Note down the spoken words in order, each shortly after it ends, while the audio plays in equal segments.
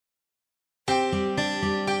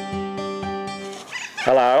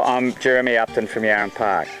Hello, I'm Jeremy Upton from Yarram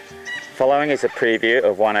Park. Following is a preview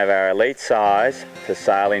of one of our elite sires for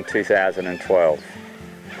sale in 2012.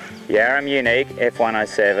 Yarram Unique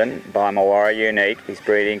F107 by Mawara Unique is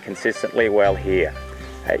breeding consistently well here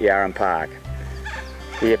at Yarram Park.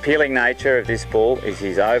 The appealing nature of this bull is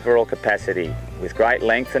his overall capacity, with great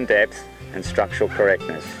length and depth and structural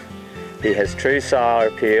correctness. He has true sire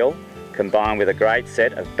appeal combined with a great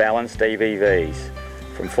set of balanced EVVs,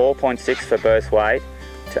 from 4.6 for birth weight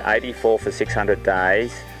to 84 for 600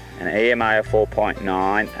 days, an EMA of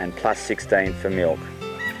 4.9 and plus 16 for milk.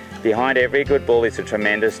 Behind every good bull is a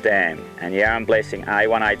tremendous dam, and Yarram Blessing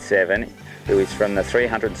A187, who is from the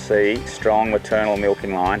 300C strong maternal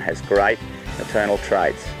milking line, has great maternal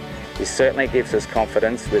traits. This certainly gives us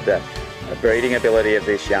confidence with the breeding ability of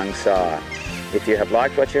this young sire. If you have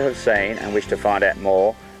liked what you have seen and wish to find out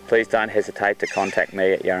more, please don't hesitate to contact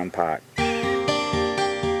me at Yarram Park.